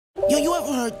you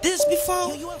ever heard this before?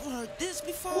 Yo, you ever heard this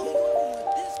before? Yo, you ever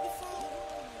heard this before?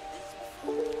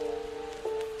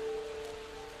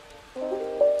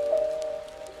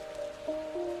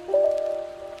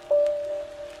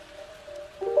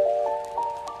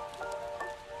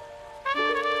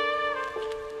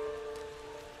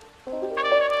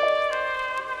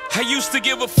 I used to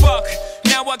give a fuck,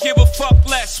 now I give a fuck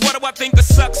less. What do I think of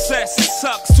success? It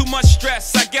sucks, too much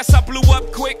stress. I guess I blew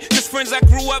up quick, just friends I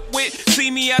grew up with see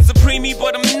me as a preemie,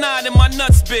 but I'm not and my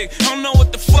nuts big. I don't know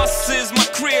what the fuss is, my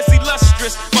career's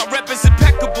illustrious, my rep is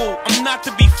impeccable. I'm not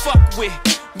to be fucked with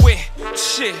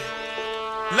shit.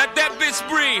 Let that bitch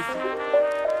breathe.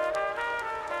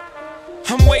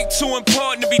 I'm way too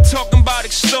important to be talking about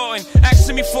extorting.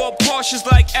 Asking me for a Porsche's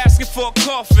like asking for a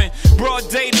coffin. Broad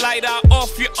daylight, I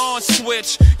off your on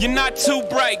switch. You're not too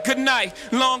bright, good night,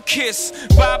 long kiss,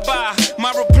 bye-bye.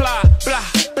 My reply, blah,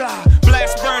 blah.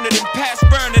 Blast burner, then pass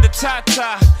burner to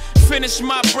ta-ta. Finish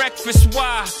my breakfast,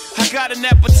 why? I got an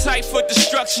appetite for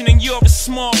destruction and you're a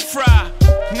small fry.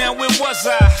 Now where was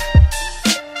I?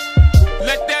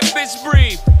 Let that bitch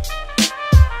breathe.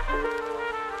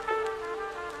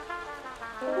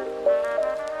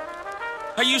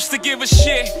 I used to give a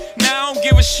shit, now I don't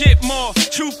give a shit more.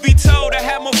 Truth be told, I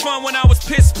had more fun when I was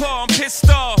pissed poor, I'm pissed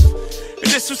off. And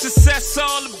this was success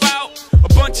all about? A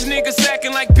bunch of niggas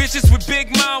acting like bitches with big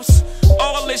mouths.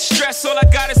 All this stress, all I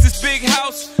got is this big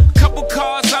house. Couple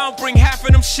cars, I don't bring half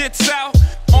of them shits out.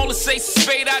 All the say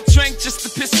spade I drank just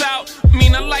to piss out. I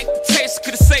mean, I like the taste,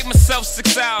 could've saved myself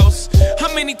 6 hours.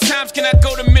 How many times can I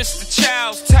go to Mr.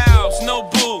 Chow's? Towels, no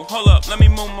boo, hold up, let me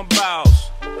move my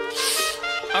bowels.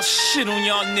 I'll shit on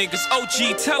y'all niggas.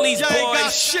 OG, tell these boys. Ain't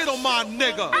got shit on my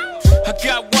nigga. I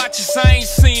got watches I ain't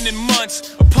seen in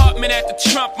months. Apartment at the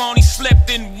Trump, only slept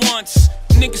in once.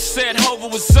 Niggas said Hova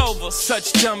was over,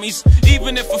 such dummies.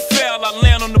 Even if I fail, I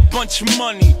land on a bunch of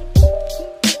money.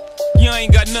 You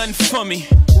ain't got nothing for me.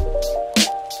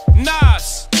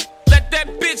 Nas, let that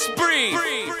bitch breathe.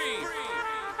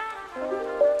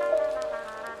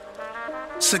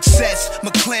 Success,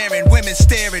 McLaren, women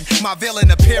staring. My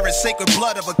villain appearance, sacred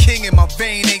blood of a king in my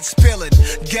vein ain't spilling.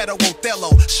 Ghetto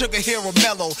Othello, sugar hero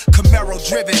mellow, Camaro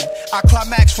driven. I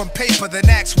climax from paper, then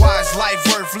ask why is life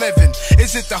worth living?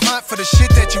 Is it the hunt for the shit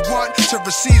that you want? To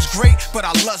receive's great, but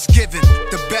I lust giving.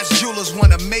 The best jewelers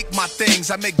wanna make my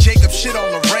things. I make Jacob shit on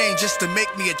Lorraine just to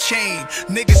make me a chain.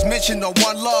 Niggas mention the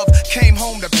one love, came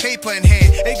home to paper in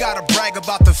hand. They gotta brag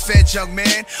about the feds, young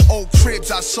man. Old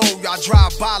cribs I sold, y'all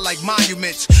drive by like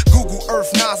monuments. Google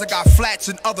Earth, Nas, I got flats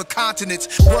in other continents.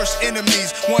 Worst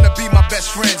enemies wanna be my best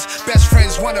friends. Best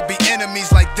friends wanna be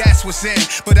enemies, like that's what's in.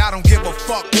 But I don't give a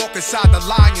fuck, walk inside the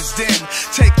lion's den.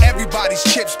 Take everybody's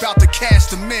chips, bout to cash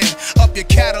them in. Up your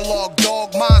catalog,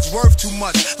 dog, mine's worth too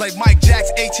much. Like Mike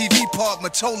Jack's ATV park,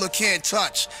 Matola can't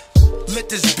touch. Let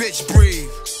this bitch breathe.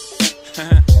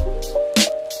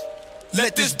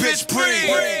 Let this bitch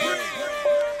breathe.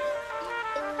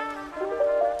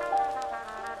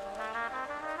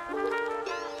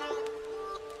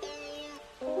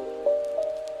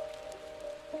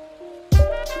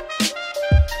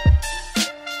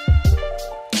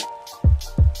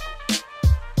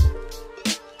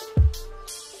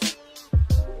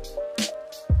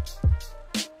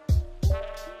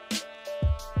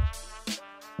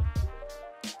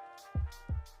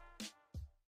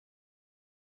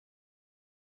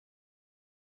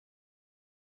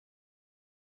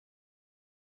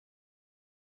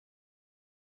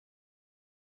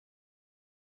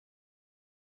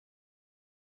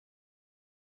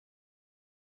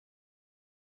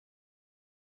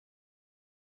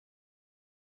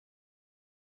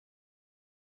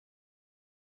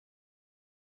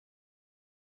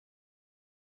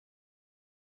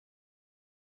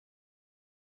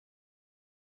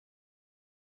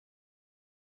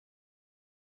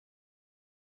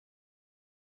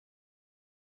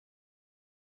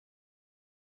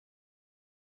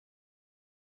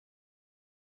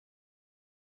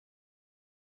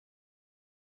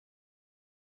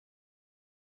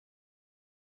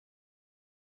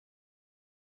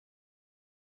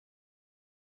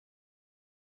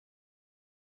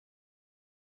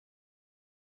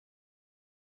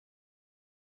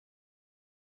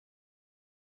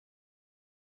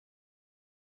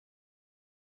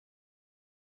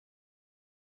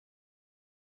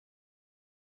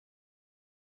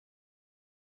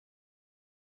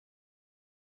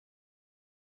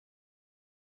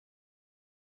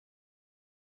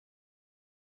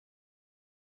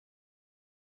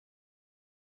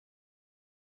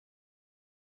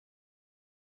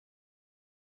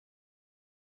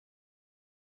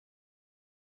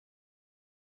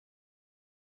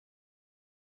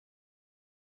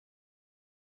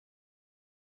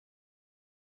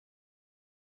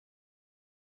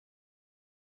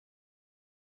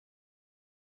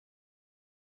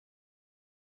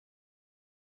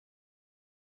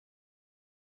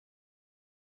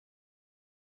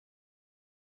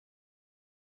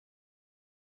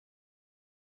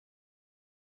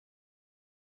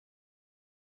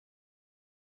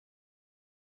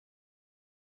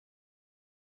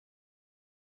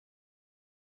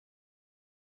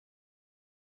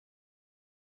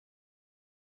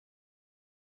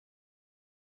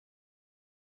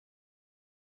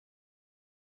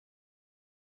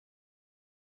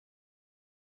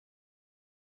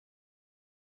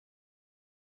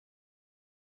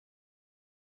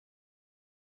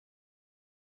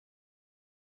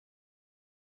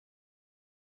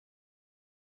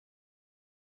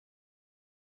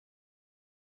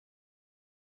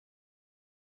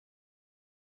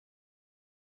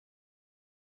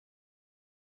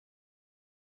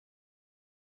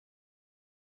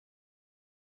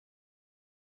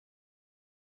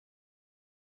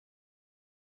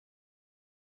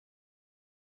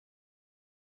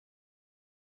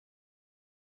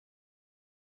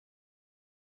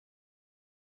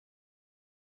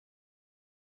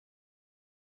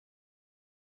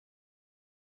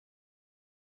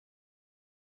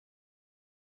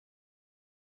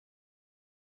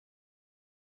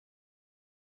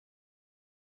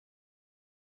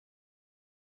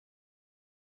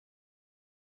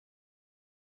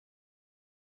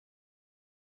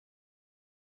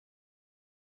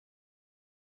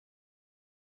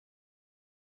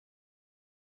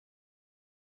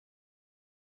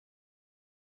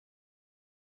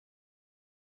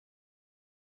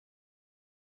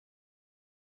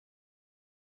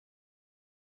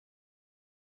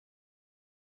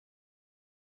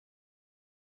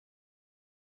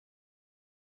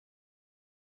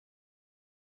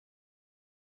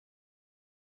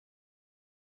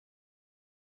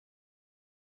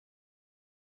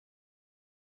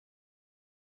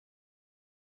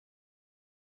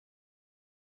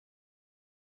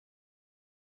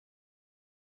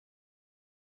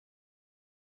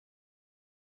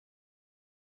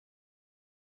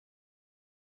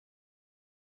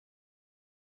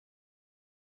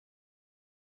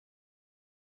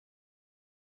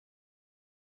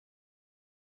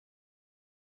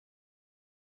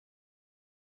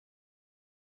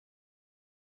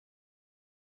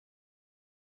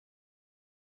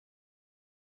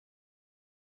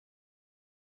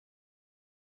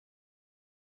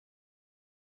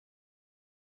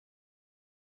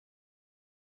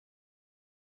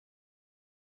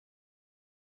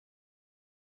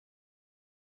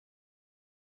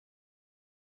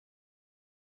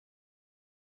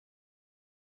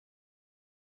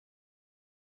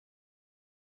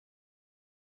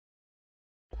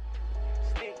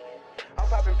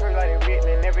 popping perks like they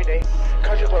written every day.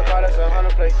 Country boy call us 100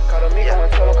 play. Call Amigo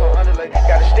and Tolo come underlay.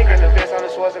 Got a stick in the vest on the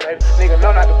Schwarzenegger. Nigga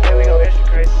know not to play, we go extra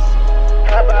crazy.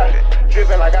 How about it?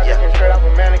 Dripping like I just came straight off a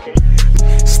mannequin.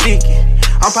 Sticky.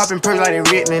 I'm popping perks like they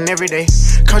written every day.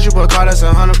 Country boy call us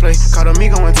 100 play. Call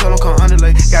Amigo and Tolo come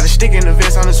underlay. Got a stick in the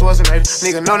vest on the Schwarzenegger.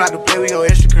 Nigga know not to play, we go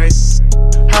extra crazy.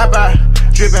 How about it?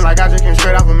 Dripping like I just came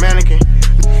straight off a mannequin.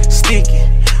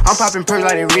 Sticky. I'm popping perks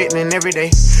like they written every day.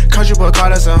 Country boy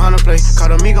call us 100 play. Call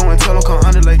Amigo and Tolo come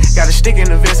underlay. Got a stick in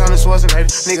the vest on the Schwarzenegger.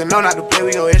 Nigga know not to play,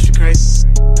 we go extra crazy.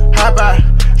 How about it?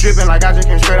 Dripping like I just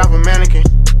came straight off a mannequin.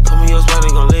 Come in your spot,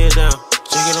 they gon' lay it down.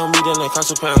 Check it on me, then that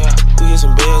cost a pound. We get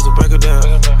some bells to break it down.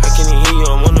 I can't even hear you,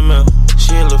 I'm on the mount.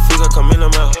 She a little freak, I come in,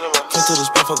 I'm out. Come to the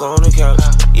spot, fuck her on the couch.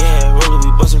 Yeah, roll it,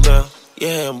 we bust him down.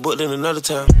 Yeah, I'm booked in another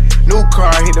town. New car,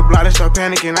 hit the block, they start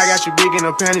panicking. I got you big in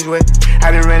the panties wet.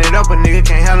 I done ran it up, a nigga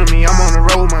can't handle me. I'm on the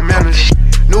road with my manager.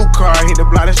 New car, hit the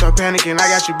block, they start panicking. I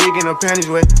got you big in the panties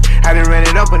wet. I done ran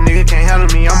it up, a nigga can't handle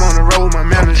me. I'm on the road with my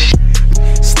manager.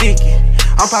 Sticky.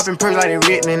 I'm popping perks like they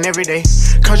written every day.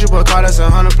 Country boy call us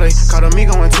 100 play. Call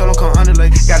Amigo and Tolo come underlay.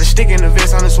 Got a stick in the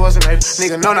vest on the Schwarzenegger.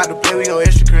 Nigga know not to play, we go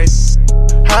extra crazy.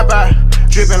 How about it?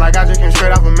 Dripping like I just came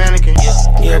straight off a mannequin.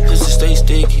 Yeah, pussy stay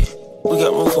sticky. We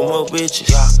got room for more bitches.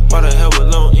 Bought a hell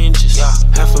with long inches.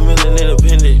 $500,000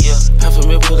 independent.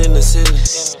 $500,000 put in the ceiling.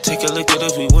 Take a look at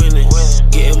us, we winning.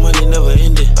 Getting money never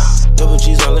ending. Double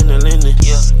G's all in the lending.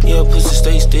 Yeah, pussy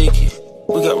stay sticky.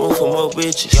 We got room for more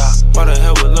bitches. Bought a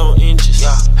hell with long inches.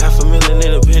 $500,000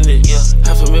 independent.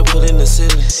 $500,000 put in the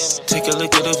ceiling. Take a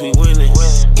look at us, we winning.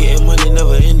 Getting money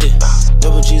never ending.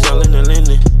 Double G's all in the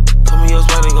lending. Come in your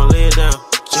spot, they gon' lay it down.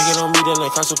 Check it on me, then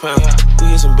that cost a pound. We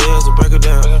get some bells to break it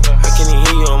down. I can't even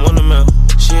hear you, I'm on the mount.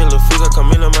 She a little freak, I come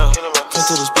in, I'm out. Come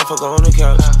to the spot, fuck her on the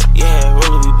couch. Yeah,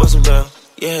 roll it, we bust him down.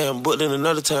 Yeah, I'm booked in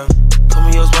another town. Come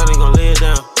in your spot, they gon' lay it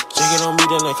down. Check it on me,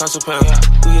 then that cost a pound.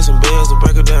 We get some bells to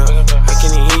break it down. I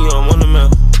can't even hear you, I'm on the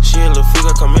mount. She a little freak,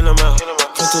 I come in, I'm out.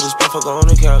 Come to the spot, fuck her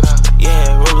on the couch.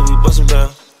 Yeah, roll it, we bust him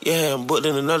down. Yeah, I'm booked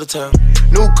in another town.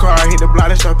 New car, hit the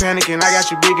block, they start panicking. I got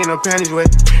you big in the panties wet.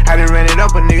 I done ran it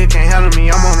up, a nigga can't handle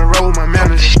me. I'm on the road with my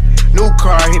manager. New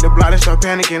car, hit the block, they start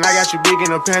panicking. I got you big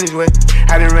in the panties wet.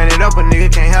 I done ran it up, a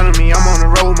nigga can't handle me. I'm on the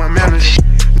road with my manager.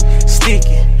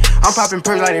 Sticky. I'm popping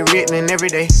perks like they written every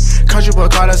day. Country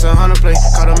boy call us 100 play.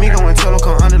 Call Amigo and Tolo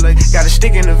come underlay. Got a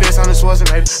stick in the vest on the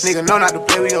Schwarzenegger. Nigga know not to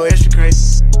play, we go extra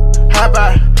crazy. How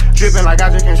about it? Dripping like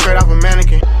I just came straight off a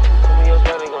mannequin. Come in your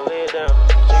spot, they gon' lay it down.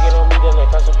 Check it on me, then that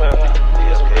cost a pound. We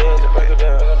get some bells to break it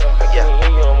down. I can't even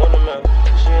hear you, I'm on the mount.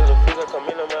 She a little freak, I come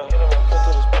in, I'm out. Come to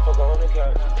the spot, fuck her on the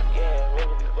couch. Yeah, roll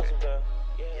it, we bust him down.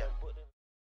 Yeah, I'm booked in.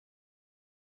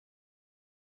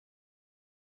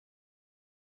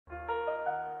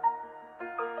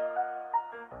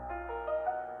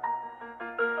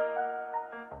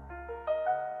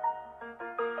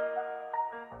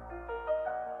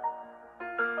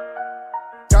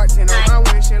 Dark 10 on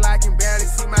my windshield, I can barely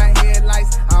see my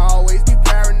headlights. I always be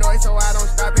paranoid, so I don't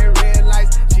stop at red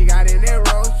lights. She got in that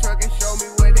Rolls truck and showed me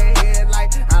what that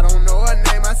headlight. I don't know her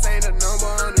name, I say the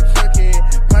number on the truck head.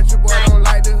 Country boy don't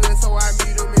like the hood, so I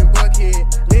meet him in Buckhead.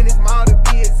 Lennox Mall to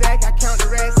be exact, I count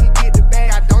the rats, he get the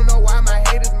bag. I don't know why my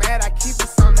haters mad, I keep it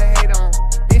something to hate on.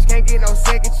 Bitch can't get no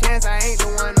second chance, I ain't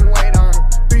the one to wait on.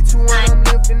 3, 2, 1, I'm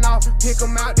lifting off. Pick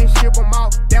them out, then ship them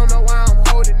off. They don't know why I'm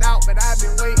holding out, but I've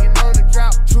been waiting on the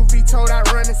drought. Truth be told, I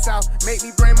run the south. Make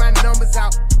me bring my numbers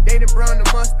out. They done brung the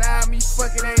must out me,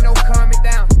 fuck it, ain't no calming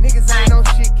down. Niggas ain't no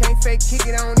shit, can't fake kick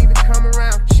it, I don't even come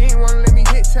around. She ain't wanna let me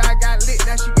hit till I got lit,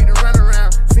 now she get to run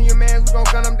around. Senior man, who gon'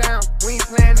 gun them down? We ain't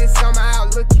playing this summer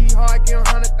out. Look key hard, get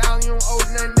 100,000, you don't owe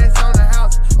nothing that's on the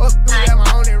house. Up through that, my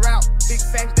only route. Big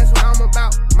facts, that's what I'm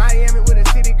about. Miami with a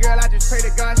city girl, I just pray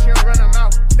to God she don't run them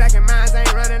out. Stacking mines, I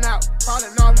ain't running out.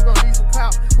 Falling off, you gon' need some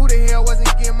clout. Who the hell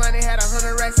wasn't getting money? Had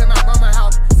 100 racks in my mama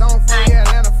house. Zone 4, yeah,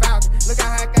 Atlanta Falcon. Look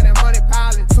how I got that money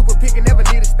piling. Super picky, never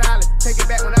need a stylist. Take it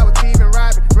back when I was thieving,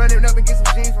 robbing. Running up and get some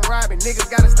jeans from robbing. Niggas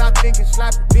gotta stop thinking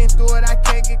sloppy. Been through it, I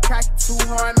can't get cocky. Too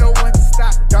hard, no one to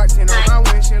stop. Dark 10 on my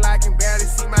windshield, I can barely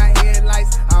see my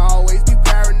headlights. I always be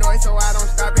paranoid, so I don't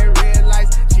stop at red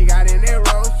lights. She got in that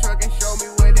Rolls truck and showed me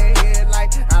what that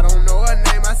headlight. I don't know her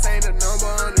name, I say the number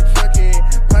on the truck head.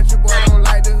 Country boy don't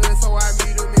like the hood, so I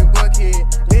meet him in Buckhead.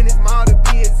 Lennox Mall to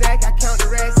be exact, I count the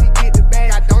rats, he get the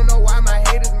bag. I don't know why my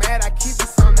haters mad, I keep it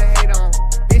something to hate on.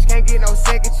 Bitch can't get no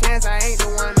second chance, I ain't the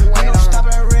one to wait on. Stop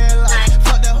at red light,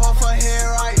 fuck that hoe for head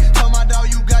right. Tell my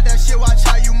dog you got that shit, watch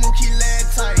how you move, keep lead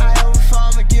tight.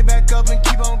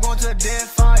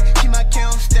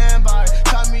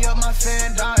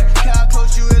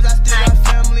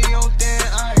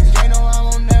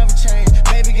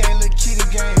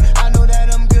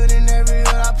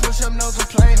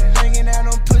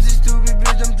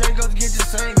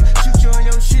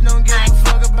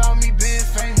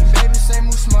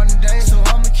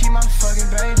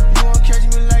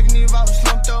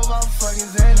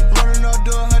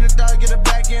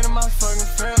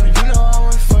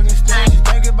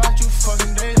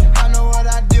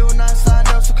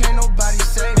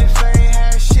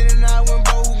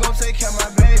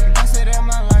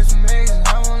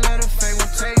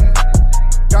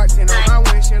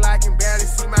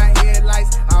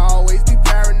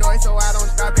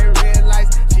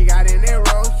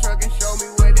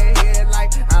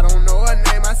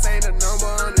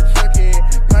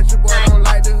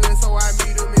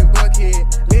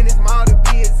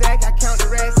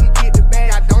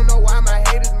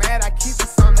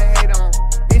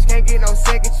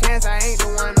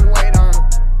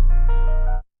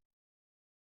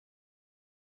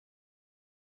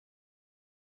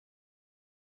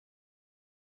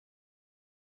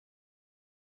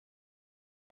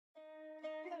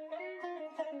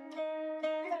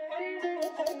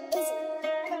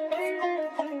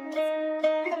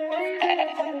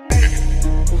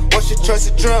 What's your choice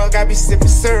of drug? I be sipping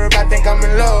syrup, I think I'm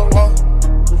in love. Whoa.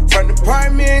 From the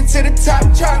apartment to the top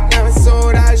truck, now it's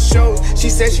sold out shows. She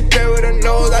said she play with her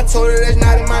nose, I told her that's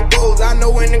not in my goals. I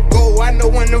know when to go, I know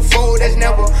when to fold, that's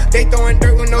never. They throwing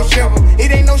dirt with no shovel,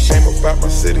 it ain't no shame about my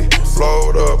city.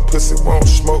 Blowed up, pussy won't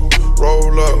smoke.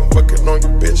 Roll up, fucking on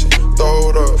your bitch,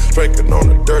 throw it up. Drinking on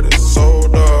the dirty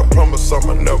soda. Promise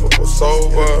I'ma never go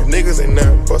sober. Niggas ain't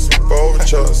never bustin'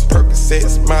 vultures. Percocet,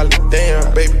 Smiley,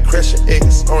 damn. Baby, crashing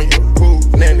eggs on your booty.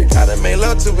 Nanny, I done made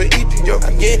love to an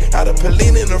Ethiopian. I done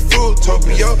Pauline in a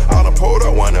Fruitopia. I done pulled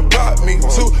up one and bought me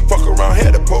two. Fuck around,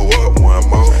 had to pull up one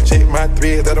more. Check my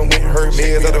threads, I done went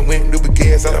Hermes. I done went New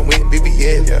Gas, I done went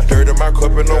BBS. Dirt in my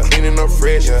cup and no cleaning up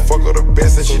fresh. Fuck her the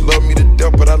best and she love me to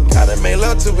death, but I done made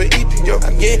love to an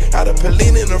Ethiopian. I done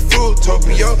Pauline in a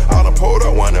Fruitopia. I done pulled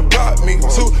up one and bought me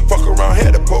two. Fuck around,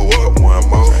 had to pull up one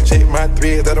more. Check my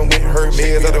threads, I done went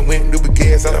Hermes. I done went New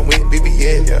Gas, I done went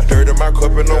BBS. Dirt in my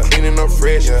cup and no cleaning up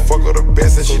fresh. Fuck her the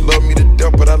best and she love me to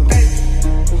death, but I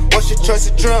What's your choice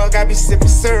of drug? I be sipping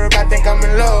syrup, I think I'm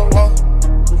in love. Whoa.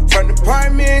 From the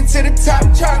apartment to the top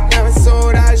truck, now it's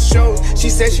sold out shows. She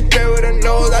said she play with her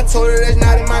nose, I told her that's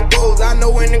not in my goals. I know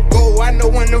when to go, I know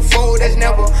when to fold, that's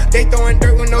never. They throwing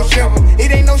dirt with no shovel,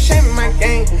 it ain't no shame in my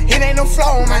game. It ain't no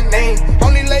flaw in my name,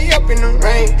 only lay up in the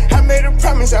rain. I made a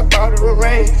promise, I bought her a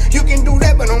ring. You can do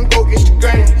that, but don't go get the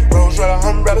grain. Rose red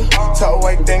umbrella, tall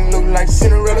white thing look like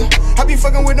Cinderella. I be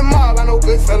fucking with the mob, I know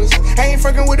good fellas. I ain't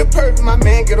fucking with the perp, my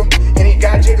man get him. And he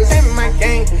got jiggers, same in my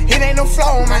game. It ain't no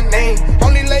flaw in my name,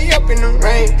 only lay up in the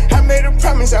rain. I made a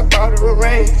promise, I bought her a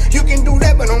ring. You can do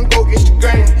that, but don't go get the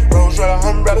grain. Rose red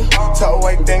umbrella, tall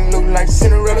white thing look like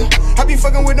Cinderella. I be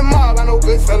fucking with the mob, I know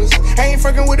good fellas. I ain't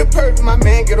fucking with the perp, my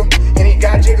man get him. And he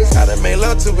got jiggers. I done made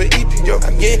love to an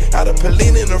Ethiopian. I done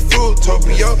Pauline in a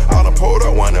Fruitopia. I done pulled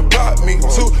up one and bought me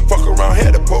two. Fuck around,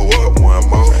 had to pull up one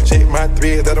more. Check my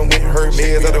threads, I done went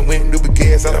Hermes. I done went New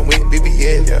Gas, I done went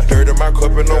BBS. Dirt in my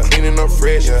cup and no cleaning up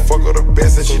fresh. Fuck her the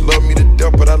best and she love me to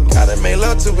death, but I done made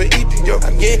love to an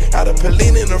Ethiopian. I done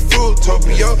Pauline in a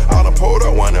Fruitopia. I done pulled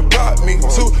up one and bought me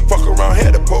two. Fuck around,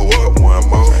 had to pull up one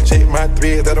more. Check my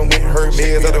threads, I done went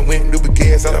Hermes. I done went New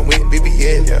Gas, I done went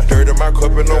BBS. Dirt in my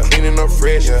cup and no cleaning up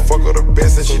fresh. Fuck her the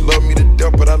best and she love me to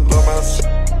death, but I love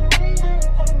myself.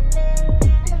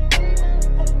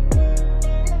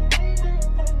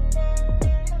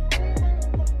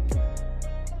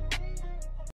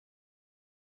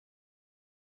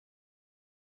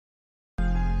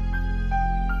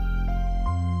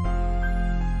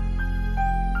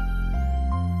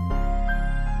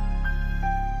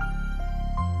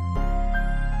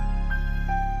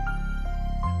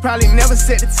 Probably never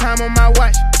set the time on my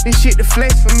watch. This shit the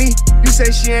flex for me. You say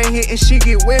she ain't hit and she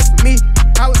get wet for me.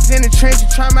 I was in the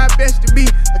trenches trying my best to be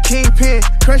a kingpin.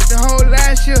 Crushed the whole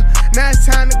last year, now it's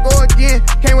time to go again.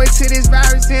 Can't wait till this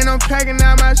virus in, I'm packing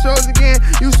out my shows again.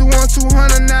 Used to want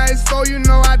 200, now it's 4, you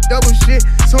know I double shit.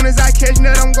 Soon as I catch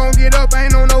nut, I'm gon' get up, I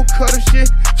ain't on no cutter shit.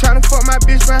 Tryna fuck my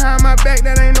bitch behind my back,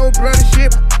 that ain't no brother shit.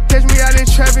 Catch me out in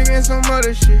traffic and some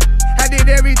other shit. I did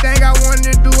everything I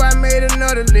wanted to do, I made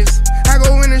another list. I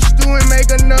go in the stew and make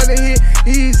another hit,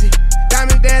 easy.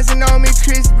 Diamonds dancing on me,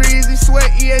 Chris Breezy. Sweat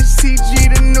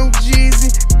ESTG, the new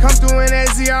Jeezy. Come through in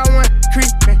that ZR1,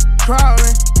 creeping,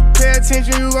 crawling. Pay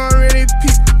attention, you gon' really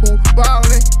peep who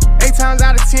ballin'. 8 times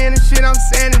out of 10, the shit I'm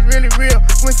saying is really real.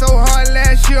 Went so hard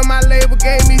last year, my label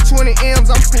gave me 20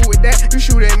 M's, I'm cool with that. You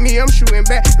shoot at me, I'm shooting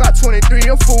back. Got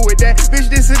 23, I'm fool with that. Bitch,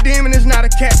 this a demon, it's not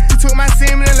a cat. You took my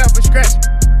semen and left a scratch.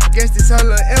 Guess this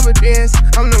hella evidence.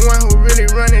 I'm the one who really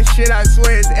running shit, I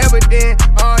swear it's evident.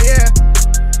 Oh yeah.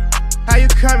 How you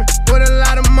coming? With a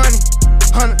lot of money.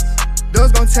 Hundreds.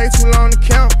 Those gon' take too long to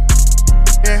count.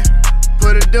 Yeah.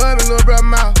 Put a dub in little brother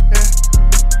mouth. Yeah.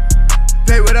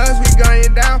 Play with us, we gun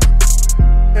you down.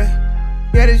 Yeah.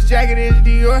 Yeah, this jacket is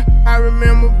Dior. I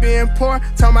remember being poor,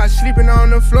 talking about sleeping on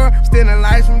the floor. Stealing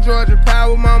lights from Georgia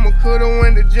Power, mama could've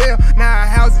went to jail. Now our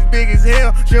house is big as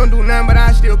hell. She don't do nothing but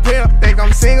I still pale. Think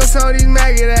I'm single, so these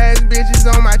maggot ass bitches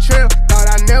on my trail.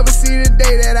 Thought I'd never see the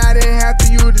day that I didn't have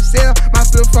to use the cell. My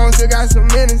flip phone still got some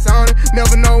minutes on it.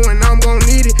 Never know when I'm gon'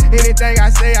 need it. Anything I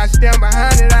say, I stand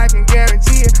behind it, I can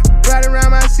guarantee it. Ride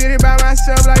around my city by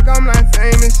myself like I'm not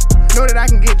famous. Know that I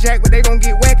can get jacked, but they gon'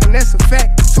 get whacked, and that's a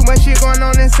fact. Too much shit going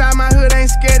on inside my hood,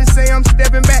 ain't scared to say I'm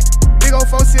stepping back. Big ol'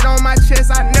 folks sit on my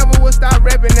chest, I never will stop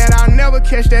rapping that. I'll never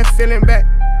catch that feeling back.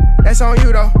 That's on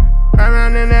you though. Ride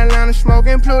around in Atlanta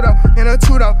smoking Pluto in a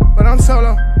two-door, but I'm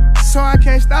solo, so I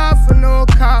can't stop for no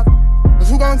cop. Cause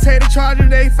who gon' take the charge if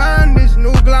they find this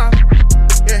new Glock?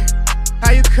 Yeah,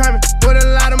 how you coming? With a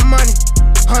lot of money.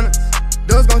 Hundreds.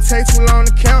 Those gon' take too long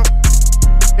to count.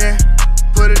 Yeah,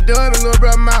 put a dub in little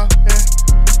brother mouth. Yeah.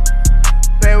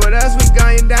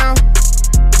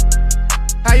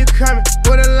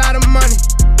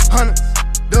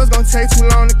 take too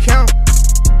long to count.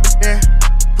 Yeah,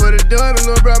 put a dub in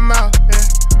little brother mouth. Yeah,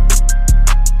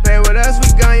 play with us,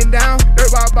 we gun you down.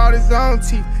 Dirtball bought his own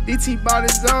teeth, DT bought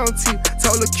his own teeth.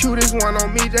 Told the cutest one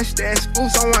on me, just that spool,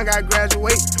 someone got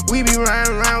graduate. We be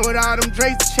riding around with all them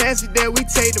drakes, the chances that we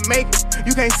take to make it.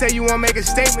 You can't say you won't make a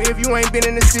statement if you ain't been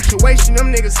in this situation.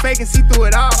 Them niggas faking, see through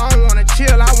it all. I don't wanna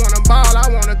chill, I wanna ball, I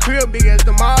want a crib big as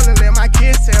the mall and let my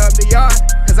kids tear up the yard.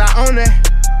 Cause I own that,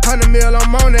 100 mil,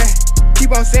 I'm on that.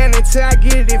 Keep on saying it till I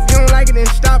get it. If you don't like it, then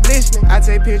stop listening. I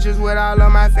take pictures with all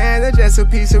of my fans, that's just a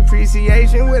piece of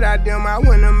appreciation. Without them, I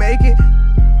wouldn't make it.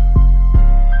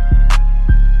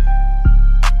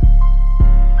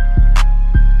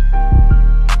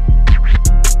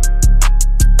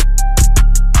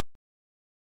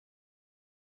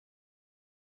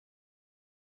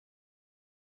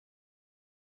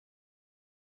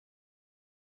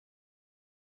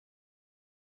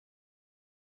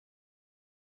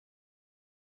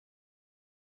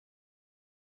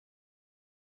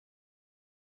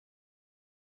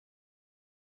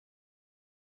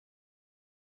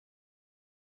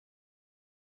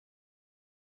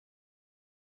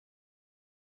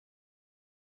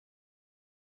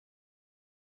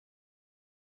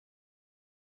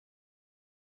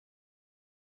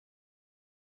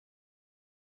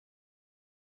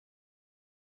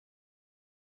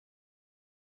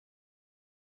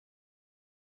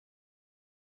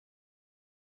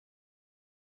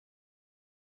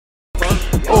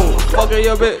 Oh, fuckin'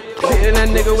 your bitch, hitting that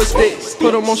nigga with sticks.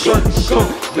 Put him on shirt,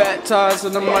 baptized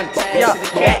in the money. Yeah,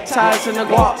 baptized in the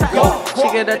guap. She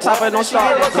get the top and don't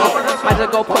start. I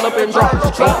just go pull up and drop.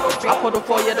 I put her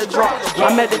for you to drop.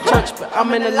 I'm at the church, but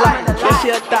I'm in the light. Yeah, she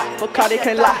a thot, but Cardi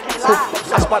can't lie.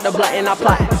 I spot the black and I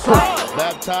plot.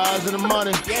 Baptized in the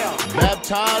money.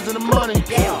 Baptized in the money.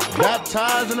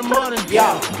 Baptized in the money.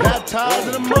 Baptized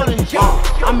in the money.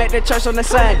 I'm at the church on the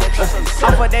Sunday.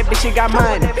 I put that bitch, she got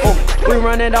money. We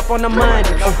running up on the money.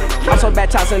 I'm so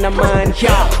baptized in the money.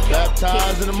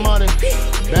 Baptized in the money.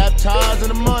 Baptized in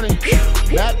the money.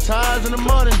 Baptized in the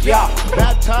money.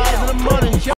 Baptized in the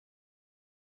money.